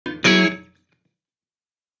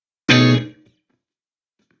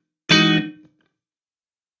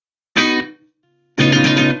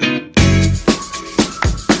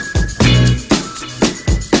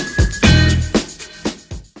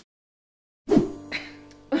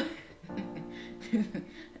Do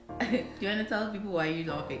you want to tell people why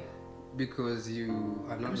you're laughing? Because you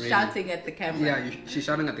are not really... shouting at the camera. Yeah, she's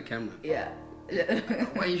shouting at the camera. Yeah.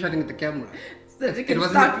 Why are you shouting at the camera? So they can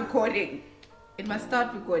start recording. It must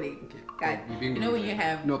start recording. Okay. Guys, you know when you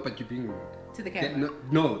have... No, but you're being rude. To the camera.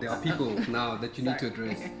 No, there are people now that you need to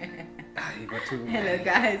address. Hello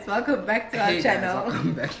guys, welcome back to our channel. Guys,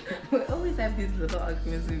 welcome back. We always have these little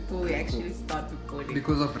arguments before we actually start recording.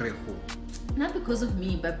 Because of Rego. Not because of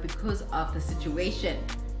me, but because of the situation.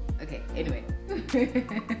 Okay, anyway.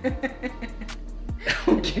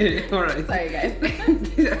 Okay, alright. Sorry guys.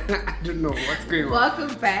 I don't know what's going on.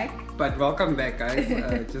 Welcome back. But welcome back guys.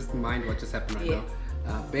 Just mind what just happened right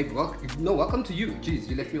now. Babe, welcome to you. Jeez,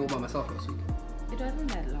 you left me all by myself last week. It wasn't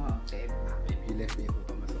that long, babe. Babe, you left me all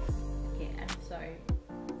by myself. Okay, I'm sorry.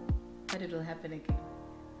 But it will happen again.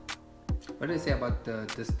 What did I say about the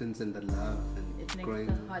distance and the love and it growing?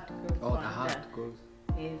 Makes the heart grow fonder. Oh, the heart grows.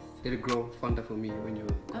 Yes. Did it grow fonder for me when you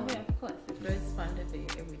were gone? Oh yeah, of course. It grows fonder for you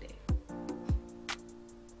every day.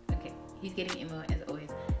 Okay, he's getting emo as always.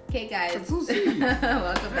 Okay guys, that's so sweet.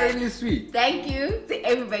 Welcome back. Really sweet. Thank you to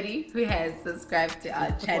everybody who has subscribed to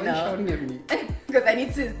our channel. Why are you shouting at me? Because I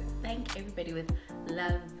need to thank everybody with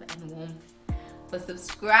love and warmth for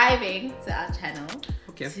subscribing to our channel,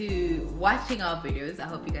 to watching our videos. I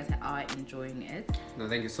hope you guys are enjoying it. No,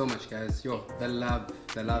 thank you so much guys. The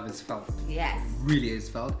love is felt. Yes. Really is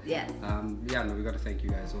felt. Yes. Yeah, no, we got to thank you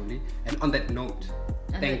guys only. And on that note,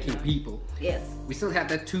 thanking people. Yes. We still have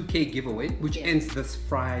that 2K giveaway, which ends this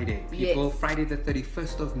Friday. People, Friday the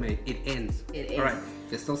 31st of May, it ends. It ends. All right,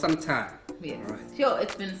 there's still some time. Yes. All right. Sure,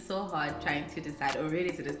 it's been so hard trying to decide already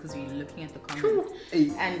to this because we're looking at the comments.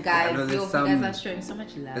 And guys, you guys are showing so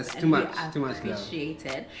much love. There's and too much appreciate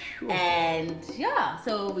love. It. And yeah,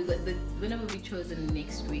 so we got the winner will be chosen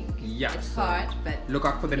next week. Yeah. It's hard, but look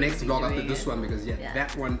out for the next vlog after this one because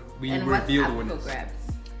that one we reveal the winners.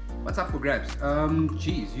 What's up for grabs? What's up for grabs?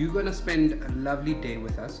 Geez, you're gonna spend a lovely day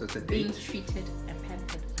with us. So it's a date. Being treated and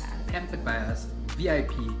pampered by us. Pampered by us.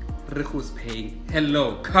 VIP. Rego's paying.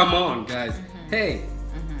 Hello, come on, guys. Hey.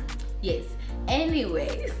 Yes.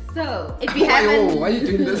 Anyway, so if you haven't, why are you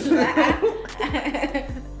doing this?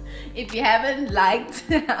 If you haven't liked.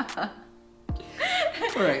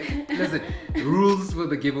 Alright, listen, rules for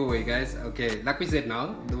the giveaway guys. Okay, like we said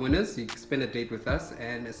now, the winners, you spend a date with us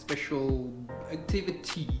and a special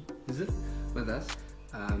activity, is it, with us.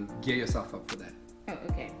 Gear yourself up for that. Oh,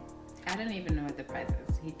 okay. I don't even know what the price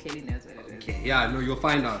is. He clearly knows what it is. Okay, yeah, no, you'll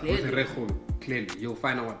find out. Clearly. With Rego, clearly, you'll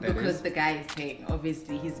find out what that is. Because the guy is paying,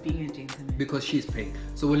 obviously, he's being a gentleman. Because she's paying.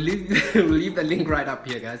 So we'll leave, we'll leave the link right up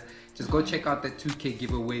here guys. Just go check out that 2K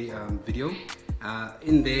giveaway video.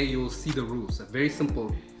 In there you'll see the rules. Very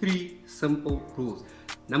simple, 3 simple rules.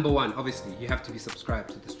 Number 1, obviously you have to be subscribed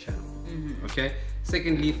to this channel. Okay.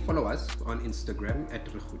 Secondly, follow us on Instagram at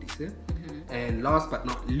Dise. And last but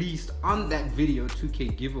not least, on that video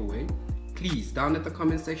 2K giveaway, please down at the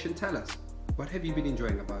comment section tell us what have you been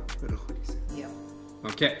enjoying about Dise. Yeah.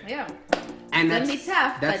 Okay. Yeah. And it's gonna be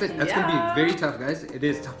tough. That's it. That's gonna be very tough, guys. It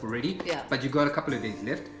is tough already. Yeah. But you got a couple of days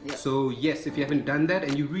left. Yeah. So yes, if you haven't done that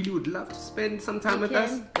and you really would love to spend some time with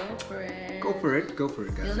us, go for it. Go for it. Go for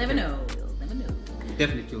it, guys. You'll never know. You'll never know.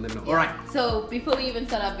 Definitely, you'll never know. Yeah. All right. So before we even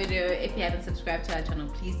start our video, if you haven't subscribed to our channel,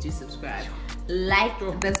 please do subscribe. Like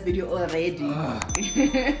this video already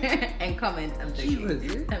and comment. I'm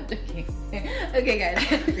joking. I'm joking. Okay,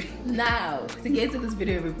 guys. Now to get to this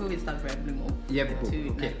video before we start rambling off. Yeah, cool.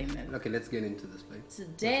 Okay, let's get into this, please.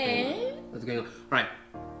 Today, what's going on? Right.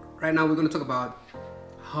 Right now, we're going to talk about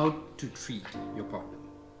how to treat your partner.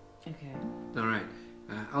 Okay. All right.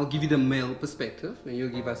 I'll give you the male perspective, and you'll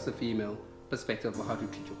give us the female perspective of how to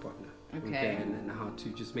treat your partner. Okay. And how to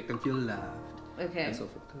just make them feel loved. Okay. And so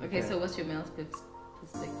forth. Okay. So what's your male's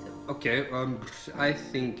perspective? Okay. I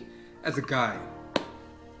think as a guy,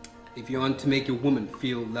 if you want to make your woman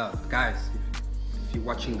feel loved, guys, if you're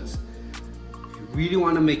watching this, if you really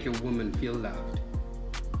want to make your woman feel loved,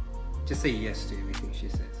 just say yes to everything she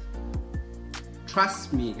says.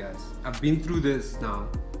 Trust me, guys. I've been through this now.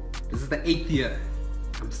 This is the 8th year.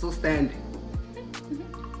 I'm still standing.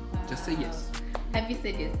 Just say yes. Have you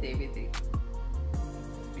said yes to everything?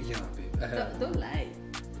 Yeah, babe. Don't lie.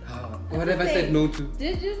 What have I said no to?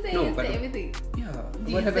 Did you say yes to everything? Yeah.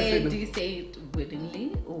 Do you say it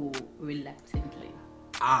willingly or reluctantly?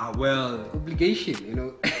 Well, obligation, you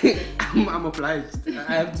know. I'm obliged.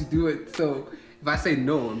 I have to do it. So if I say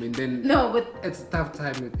no, I mean then no, but it's a tough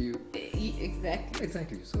time with you. Exactly.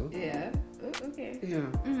 Exactly. So. Yeah. Okay. Yeah.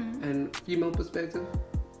 And female perspective,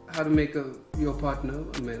 how to make your partner,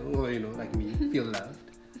 a male, or like me, feel loved.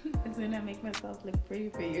 It's when I make myself look pretty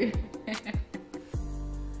for you.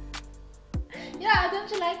 Yeah, don't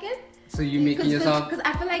you like it? So you making yourself... Because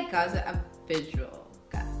I feel like guys are visual,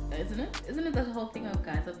 guys, isn't it? Isn't it the whole thing of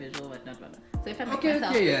guys are visual, whatnot. So if I make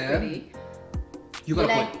myself pretty, you got a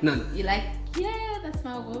like, point. None. You like, yeah, that's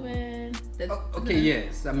my woman. That's, okay,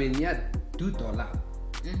 yes. I mean, yeah, do dollar.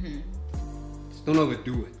 Just don't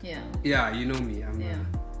overdo it. Yeah. Yeah, you know me.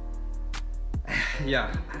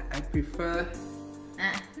 Yeah, I prefer...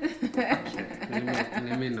 Okay,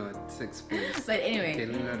 let me not expose. But anyway. Okay,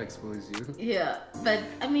 let me not expose you. Yeah, but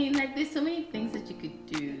I mean, like, there's so many things that you could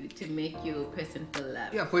do to make your person feel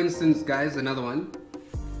loved. Yeah, for instance, guys, another one.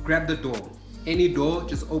 Grab the door. Any door,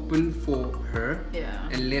 just open for her. Yeah.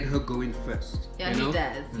 And let her go in first. Yeah, he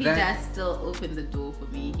does. He does still open the door for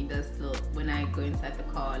me. He does still, when I go inside the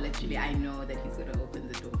car, literally, I know that he's gonna open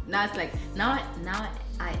the door. Now it's like, now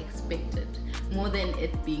I expect it more than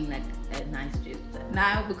it being like a nice gesture.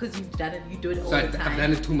 Now because you've done it, you do it all the time. I've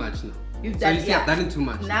done it too much now. You've done, so you see, I've done it too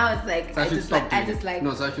much. Now it's like so I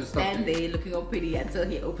should stand there looking all pretty until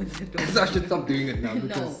he opens the door. So I should stop doing it now.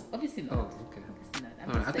 Because... No, obviously not. Oh, okay. Obviously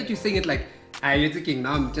not. I thought you were saying it like, you're thinking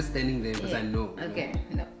now I'm just standing there because I know. Okay,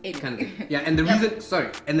 no. Anyway. Kind of yeah, and the reason,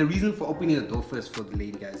 and the reason for opening the door first for the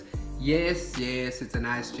lady, guys. Yes, it's a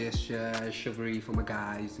nice gesture, chivalry from a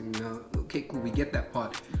guy. You know, okay, cool, we get that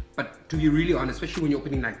part. But to be really honest, especially when you're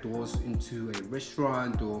opening like doors into a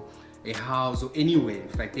restaurant or a house or anywhere, in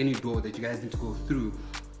fact, any door that you guys need to go through,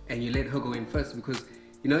 and you let her go in first because.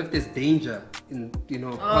 You know, if there's danger in,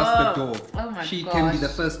 past the door, she can be the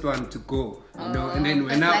first one to go. You know, and then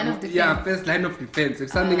when first line of defense.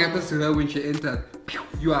 If something happens to her when she enters,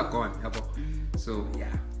 you are gone. So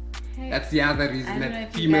yeah, that's the other reason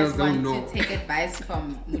that females don't know. To take advice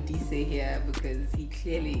from Dise here because he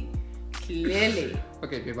clearly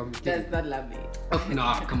okay, babe, does not love me. Okay,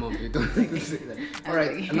 no, come on, babe, don't say that. All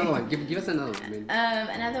right, another one. Give us another one, man.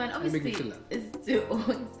 Another one, obviously, is to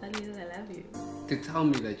always tell you that I love you. To tell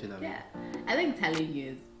me that you love me. Yeah, I think telling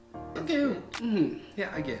you is okay.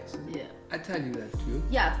 Yeah, I guess. Yeah, I tell you that too.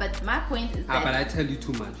 Yeah, but my point is that. But I tell you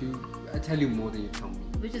too much. I tell you more than you tell me.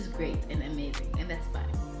 Which is great and amazing, and that's fine.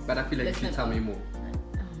 But I feel like you should tell me more. Oh my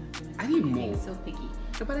goodness. I need more. So picky.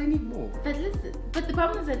 No, but I need more. But listen, but the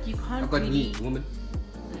problem is that you can't. I've got needs, woman,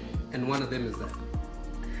 and one of them is that.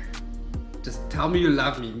 Just tell me you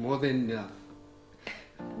love me more than enough.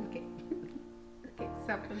 Okay.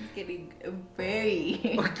 Someone's getting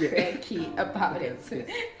very cranky about it. Sorry,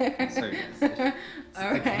 guys.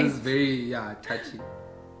 Alright. This is very touchy.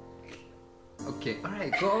 Okay,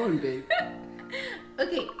 alright, go on, babe.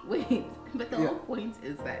 Okay, wait. But the whole point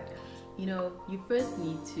is that, you first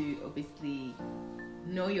need to obviously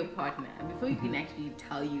know your partner before you can actually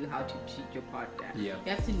tell you how to treat your partner. Yeah.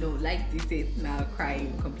 You have to know, like Dise is now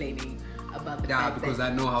crying, complaining about the fact because I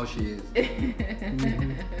know how she is.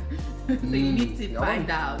 So you need to find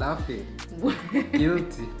out. Laughing.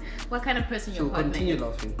 Guilty. What kind of person your partner continue is.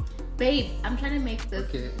 Laughing. Babe, I'm trying to make this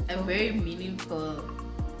a very meaningful.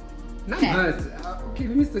 No, I'm hurt. Okay,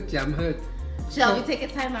 let me sit here. I'm hurt. Shall we take a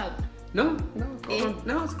time out? No, go on.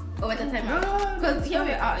 No. Oh, what a time out? Because here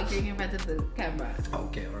we are arguing in front of the camera.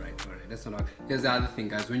 Okay, alright. That's not. Here's the other thing,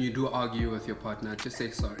 guys. When you do argue with your partner, just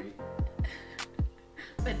say sorry.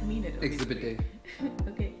 But mean it. Exhibit A.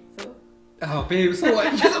 Okay, so. Oh, babe, so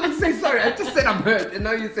what? You just have to say sorry. I just said I'm hurt, and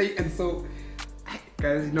now you say, and so.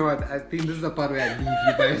 Guys, you know what? I think this is the part where I leave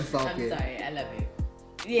you by yourself. I'm sorry, I love you.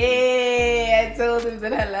 Yeah, I told him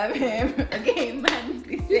that I love him. Okay,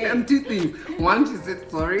 man. Two things. One, she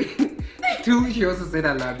said sorry. Two, she also said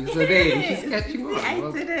I love you. So there, she's catching on. I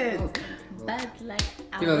didn't. Okay. But like,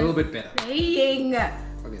 I was a little bit better. Saying.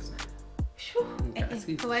 Okay, sorry.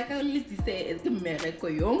 Why can't you say it's the miracle,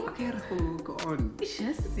 yo? Okay, go on.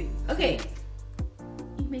 Just see. Okay.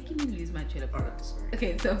 You're making me lose my trail of thought. Alright, sorry.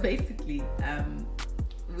 Okay, so basically,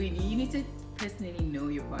 you need to personally know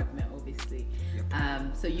your partner, obviously.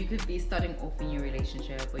 Yep. So you could be starting off in your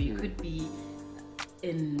relationship, or you could be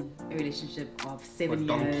in a relationship of 7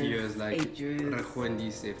 years, like 8 years. Rego and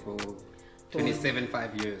Dise for 27,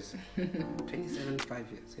 5 years. 27,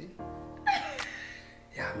 5 years, eh?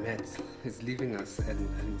 Yeah, man, it's leaving us, and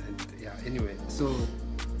yeah. Anyway, so.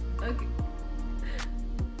 Okay.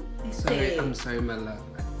 I'm sorry, my love.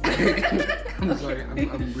 I'm sorry.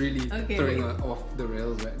 I'm really throwing off the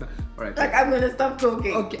rails right now. All right. Like, I'm gonna stop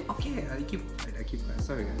talking. Okay. I keep quiet.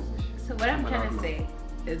 Sorry, guys. So what I'm trying to say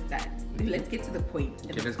is that let's get to the point.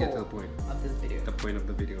 Okay, let's get to the point of this video. The point of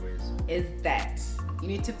the video is that you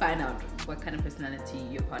need to find out what kind of personality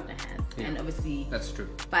your partner has, and obviously that's true.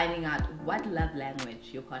 Finding out what love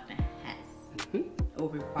language your partner has or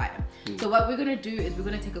require. So what we're gonna do is we're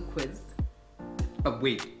gonna take a quiz. But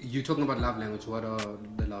wait, you're talking about love language. What are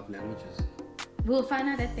the love languages? We'll find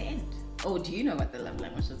out at the end. Oh, do you know what the love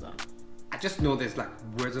languages are? I just know there's like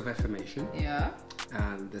words of affirmation. Yeah.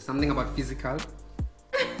 And there's something about physical.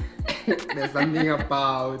 There's something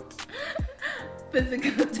about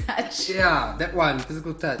physical touch. Yeah, that one,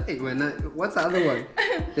 physical touch. Hey, what's the other one?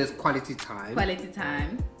 There's quality time. Quality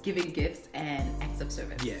time, giving gifts, and acts of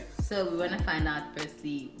service. Yeah. So we want to find out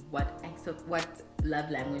firstly what love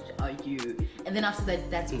language are you, and then after that,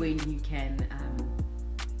 that's when you can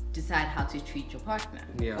decide how to treat your partner.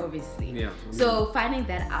 Yeah. Obviously. Yeah. So finding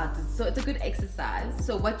that out, so it's a good exercise.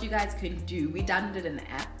 So what you guys can do, we downloaded an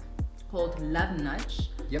app called Love Nudge.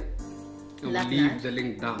 Yep. And we'll leave the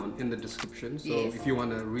link down in the description. So if you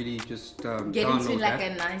want to really just get into like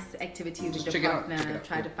that, a nice activity with just your partner,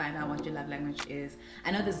 try to find out what your love language is.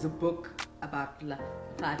 I know there's a book about 5 love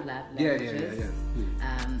languages.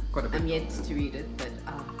 Yeah. I'm yet to read it, but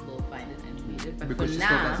we'll find it and read it. But because for she now,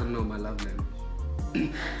 still doesn't know my love language.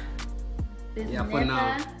 It's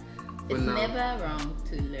never wrong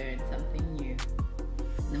to learn something new,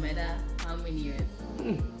 no matter how many years.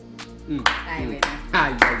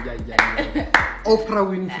 Oprah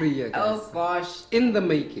Winfrey, guys. Oh gosh, in the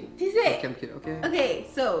making. Dise. Okay,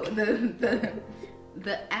 so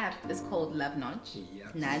the app is called Love Nudge.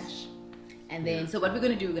 Yes. Nudge. And then so what we're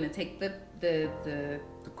gonna do, we're gonna take the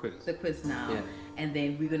quiz now, and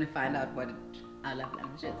then we're gonna find out what our love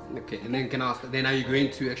language is. Okay, and then can ask, then are you going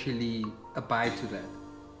to actually abide to that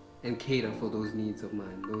and cater for those needs of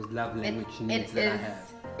mine, those love language needs that I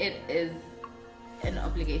have? It is an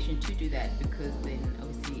obligation to do that, because then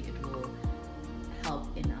obviously it will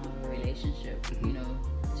help in our relationship, you know,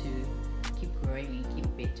 to keep growing and keep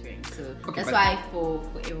bettering. So that's why for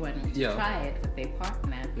everyone to try it with their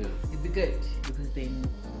partner, it'd be good, because then,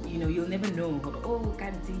 you know, you'll never know, oh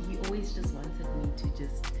God, he always just wanted me to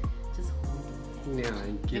just hold him. Yeah,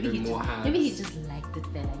 and give him more hands. Maybe he just liked it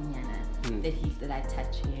that I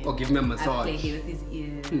touch him, or give him a massage, I play here with his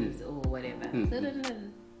ears or whatever. So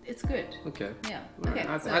it's good. Okay. Yeah. Right.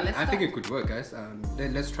 Okay. I think it could work, guys.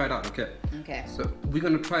 Then let's try it out. Okay. Okay. So we're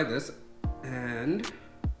gonna try this, and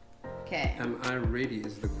am I ready?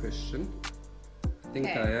 Is the question. I think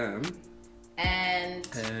I am. And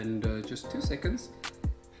just 2 seconds.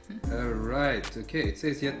 Alright, okay, it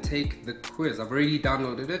says here take the quiz. I've already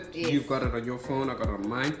downloaded it. Yes. You've got it on your phone, I got it on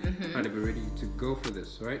mine. Right, we're ready to go for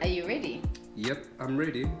this, right? Are you ready? Yep, I'm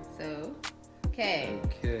ready. So, okay,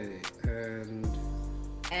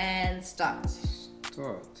 and start.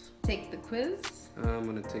 Take the quiz. I'm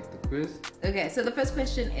gonna take the quiz. Okay, so the first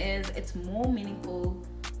question is, it's more meaningful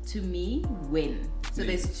to me when. So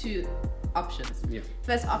there's 2 options.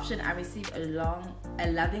 First option, I received a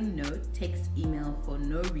loving note, text, email for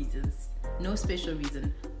no special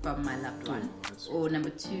reason from my loved one. Or number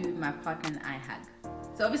 2, my partner and I hug.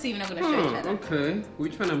 So obviously we're not going to show each other. Okay,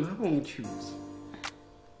 which one am I going to choose?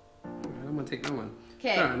 I'm going to take that one.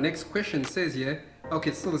 Okay. Next question says here, okay,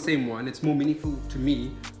 it's still the same one. It's more meaningful to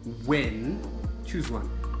me when, choose one.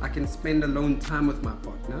 I can spend alone time with my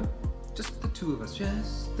partner. Just the 2 of us.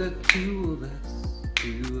 Just the 2 of us.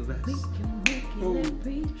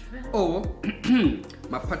 Or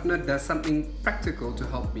my partner does something practical to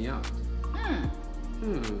help me out.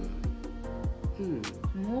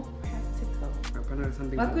 More practical. My partner does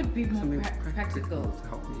something. What could be more practical to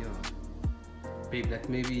help me out? Babe, like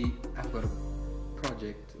maybe I've got a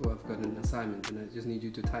project or I've got an assignment and I just need you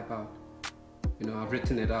to type out. You know, I've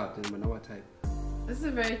written it out and when I type. This is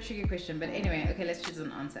a very tricky question, but anyway, okay, let's choose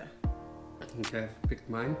an answer. Okay, I've picked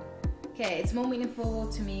mine. Okay, it's more meaningful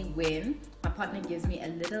to me when my partner gives me a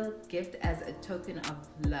little gift as a token of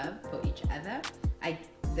love for each other.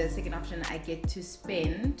 The second option, I get to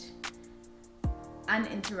spend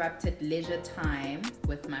uninterrupted leisure time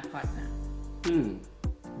with my partner. My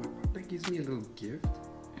partner gives me a little gift,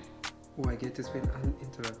 or I get to spend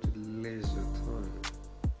uninterrupted leisure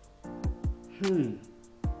time.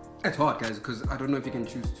 It's hard, guys, because I don't know if you can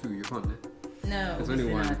choose 2. You can't. No, there's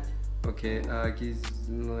only one. Not. Okay, okay,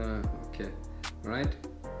 right.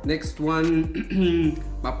 Next one,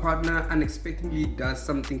 my partner unexpectedly does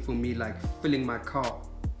something for me, like filling my car.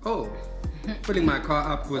 Filling my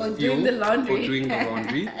car up with fuel, doing the laundry. or doing the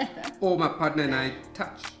laundry, or my partner and I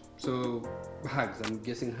touch. So hugs. I'm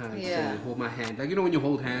guessing hugs. So hold my hand, like, you know, when you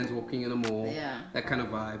hold hands walking in the mall, that kind of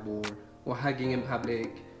vibe, or hugging in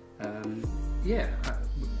public.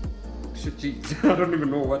 Jeez, I don't even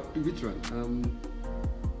know which one.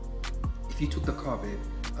 If you took the car, babe,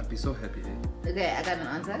 I'd be so happy. Okay, I got an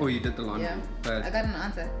answer. Oh, you did the laundry. I got an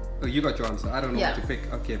answer. Oh, you got your answer. I don't know what to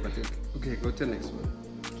pick. Okay, but okay, go to the next one.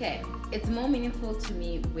 Okay, it's more meaningful to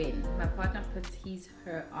me when my partner puts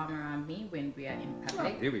her arm around me when we are in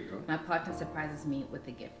public. Here we go. My partner surprises me with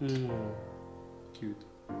a gift. Cute.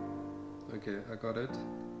 Okay, I got it.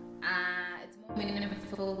 It's more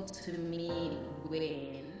meaningful to me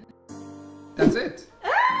when... That's it.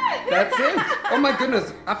 That's it. Oh my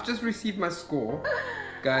goodness. I've just received my score.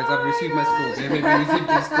 Guys, I've received my score. They maybe received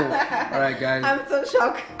the score. Alright guys. I'm so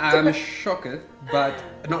shocked. I'm shocked, but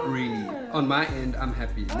not really. On my end, I'm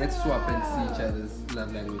happy. Let's swap and see each other's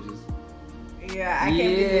love languages. Yeah, I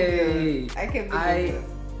can't believe this. I can't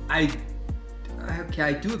believe this. Okay,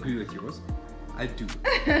 I do agree with yours. I do.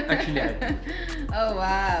 Actually, I do. Oh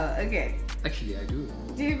wow. Okay. Actually, I do.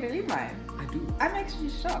 Do you believe mine? I do. I'm actually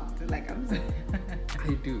shocked. Like I'm so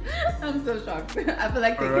I do. I'm so shocked. I feel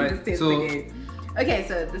like taking this test again. Okay,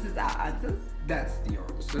 so this is our answers. That's the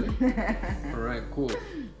answer. Alright, cool.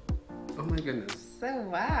 Oh my goodness. So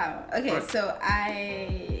wow. Okay, so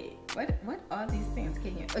what are these things?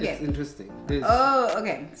 Can you okay. It's interesting. Oh,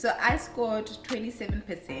 okay. So I scored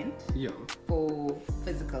 27% for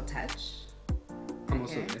physical touch. I'm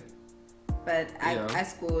also there. But I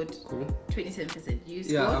scored 27%. You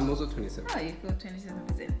scored? Yeah, I'm also 27. Oh, you scored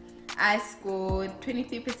 27%. I scored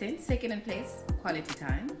 23%, second in place, quality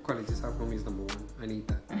time. Quality time for me is number one. I need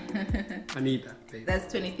that. I need that, babe.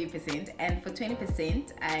 That's 23%. And for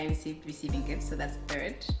 20%, I received receiving gifts, so that's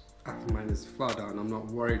third. Mine is far down. I'm not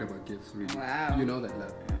worried about gifts, really. Wow. You know that,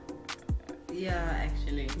 love. Yeah,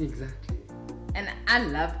 actually. Exactly. And I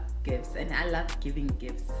love gifts, and I love giving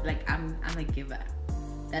gifts. Like, I'm a giver.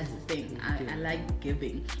 That's the thing. I like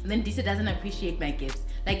giving. And then Dise doesn't appreciate my gifts.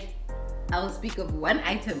 Like, I'll speak of one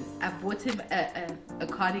item. I bought him a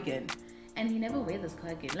cardigan, and he never wears this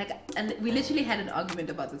cardigan. Like, we literally had an argument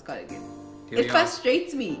about this cardigan. It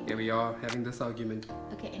frustrates me. Here we are having this argument.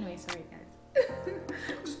 Okay, anyway, sorry guys.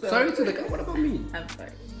 Sorry to the guy. What about me? I'm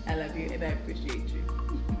sorry. I love you and I appreciate you.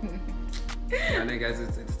 I know, guys,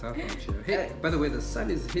 it's tough out here. Hey, by the way, the sun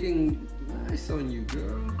is hitting nice on you,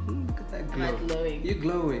 girl. Look at that glow. I'm glowing. You're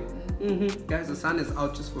glowing. Guys, the sun is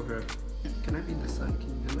out just for her. Can I be in the sun?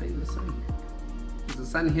 Am I in the sun? Is the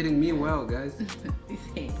sun hitting me well, guys?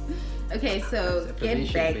 Okay, so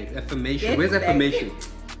get back. Affirmation. Where's affirmation?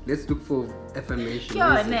 Let's look for affirmation.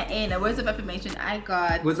 Yo, no, words of affirmation. I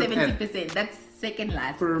got 70%. That's second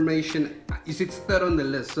last. Affirmation. You see, it's third on the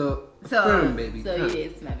list. So affirm, baby. So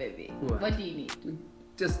yes, my baby. What do you need?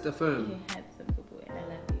 Just affirm. You had some boo and I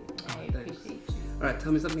love you. And I appreciate you. Alright,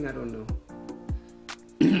 tell me something I don't know.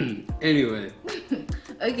 Anyway.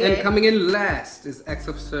 Okay. And coming in last is acts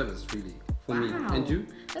of service, really, for me. And you?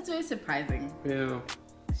 That's very surprising. Yeah.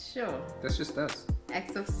 Sure. That's just us.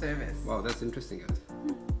 Acts of service. Wow, that's interesting, guys.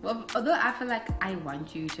 Well, although I feel like I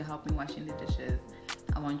want you to help me washing the dishes,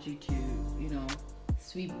 I want you to,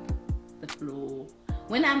 sweep the floor.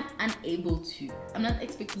 When I'm unable to, I'm not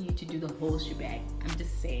expecting you to do the whole shebang. I'm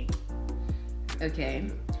just saying. Okay.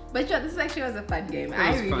 But yeah, this actually was a fun game.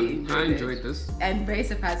 I really enjoyed this. And very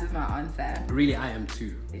surprised with my answer. Really, I am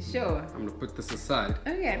too. Sure. I'm gonna put this aside.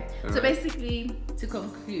 Okay. So basically, to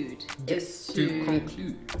conclude, is to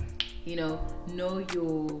conclude. Know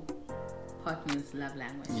your partner's love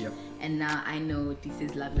language. Yep. And now I know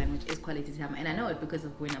Dise's love language is quality time, and I know it because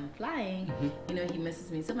of when I'm flying. He misses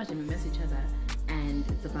me so much, and we miss each other. And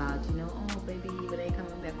it's about, oh baby, when are you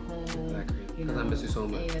coming back home? Exactly. Because I miss you so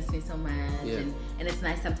much. You miss me so much. Yeah. And it's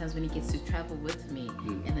nice sometimes when he gets to travel with me,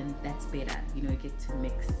 and then that's better. You get to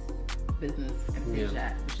mix business and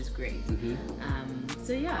pleasure, which is great.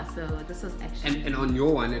 So this was actually. And on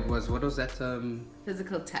your one, it was, what was that?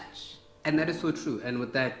 Physical touch. And that is so true. And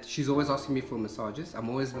with that, she's always asking me for massages. I'm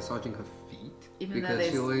always massaging her feet. Even though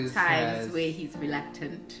there's times where he's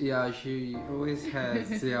reluctant. Yeah, she always has.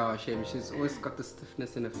 She's always got the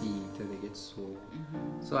stiffness in her feet and they get sore.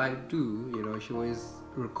 So I do, she always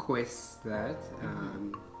requests that.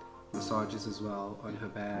 Massages as well on her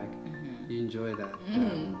back. You enjoy that.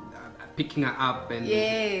 Picking her up and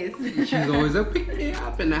she's always like, pick me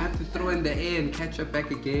up, and I have to throw in the air and catch her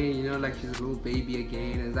back again, like she's a little baby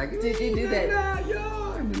again. And it's like, did you do that?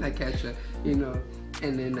 Yeah. And then I catch her,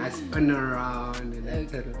 and then I spin her around and I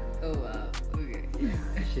tell her. Oh wow. Okay.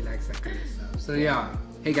 Yeah, she likes that kind of stuff. So yeah.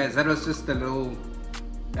 Hey guys, that was just a little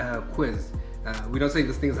quiz. We don't say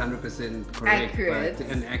this thing is 100% correct,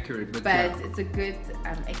 accurate, but it's a good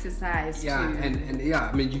exercise. Yeah, and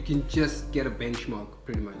I mean, you can just get a benchmark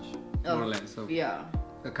pretty much, more or less. So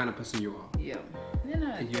the kind of person you are. Yeah.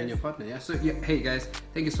 You and your partner. Yeah. So hey guys,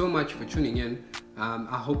 thank you so much for tuning in.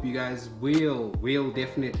 I hope you guys will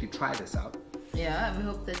definitely try this out. Yeah, we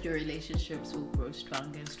hope that your relationships will grow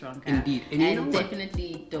stronger and stronger. Indeed. And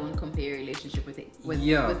definitely don't compare your relationship with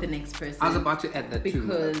the next person. I was about to add that too.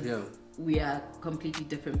 Because we are completely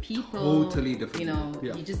different people. Totally different.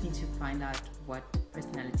 You just need to find out what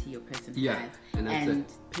personality your person has and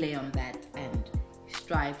play on that and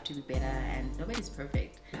strive to be better, and nobody's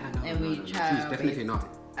perfect. No, and we try. She's definitely not.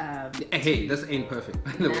 Hey, this ain't perfect.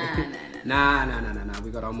 By the way. Nah.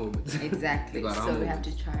 We got our moments. Exactly. So we have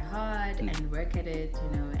to try hard and work at it,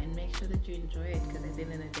 you know, and make sure that you enjoy it. Because at the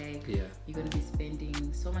end of the day, you're gonna be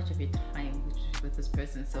spending so much of your time with this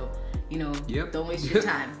person. So, you know, don't waste your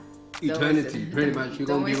time. Eternity, pretty much. You're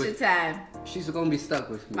don't gonna waste your time. She's gonna be stuck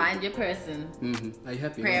with me. Find your person. Are you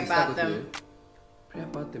happy? Pray about them. Pray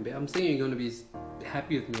about them, babe. I'm saying you're gonna be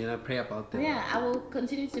happy with me, and I pray about them. Yeah, I will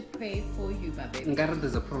continue to pray for you, my baby.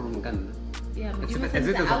 There's a problem, yeah, as if there's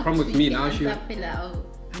a problem with me now. She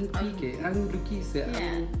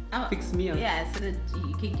fix me up. Yeah, so that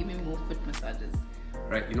you can give me more foot massages.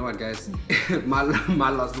 Right, you know what, guys? my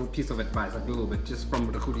last little piece of advice, like a little bit, just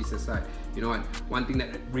from the Dise side. You know what? One thing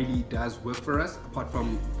that really does work for us, apart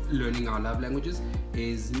from learning our love languages,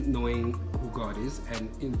 is knowing who God is and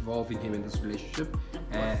involving Him in this relationship.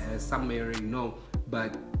 As some may already know,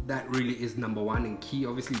 but that really is number one and key.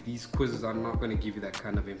 Obviously, these quizzes are not going to give you that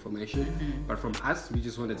kind of information. But from us, we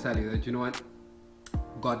just want to tell you that, you know what?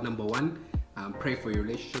 God, number one. Pray for your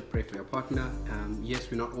relationship, pray for your partner.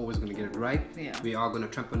 Yes, we're not always going to get it right. We are going to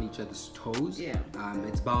tramp on each other's toes.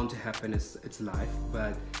 It's bound to happen. It's life.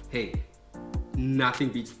 But hey, nothing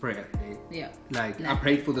beats prayer. Hey? Like, nothing. I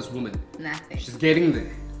prayed for this woman. Nothing. She's getting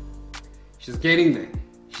there. She's getting there.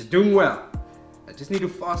 She's doing well. I just need to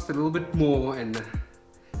fast a little bit more. And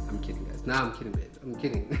I'm kidding, guys. Nah, I'm kidding, babe. I'm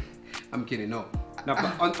kidding. I'm kidding. No. Now,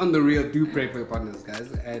 but on the real, do pray for your partners,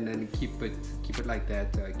 guys, and then keep it like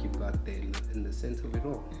that. Keep God there in the sense of it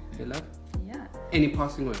all. You love? Yeah. Any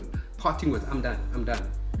parting words? I'm done.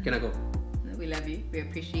 Can I go? We love you. We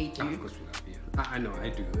appreciate you. Of course we love you. I know I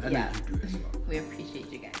do. I know you do as well. We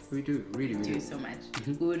appreciate you guys. We do. Really, we do so much.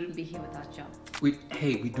 We wouldn't be here without y'all.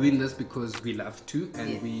 We're doing this because we love to,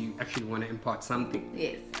 and we actually want to impart something.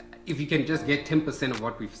 Yes. If you can just get 10% of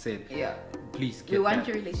what we've said, please get We want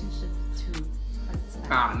your relationship to.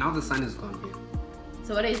 Now the sun is gone, babe.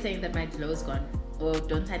 So what are you saying, that my glow is gone? Or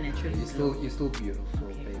don't I naturally glow? You're still beautiful,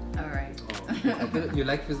 babe. Alright. Oh, you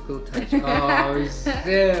like physical touch? Oh,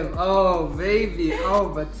 shit. Oh, baby. Oh,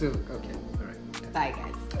 but too. Okay, alright. Bye,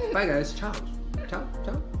 guys. Bye, guys. Ciao.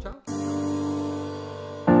 Ciao.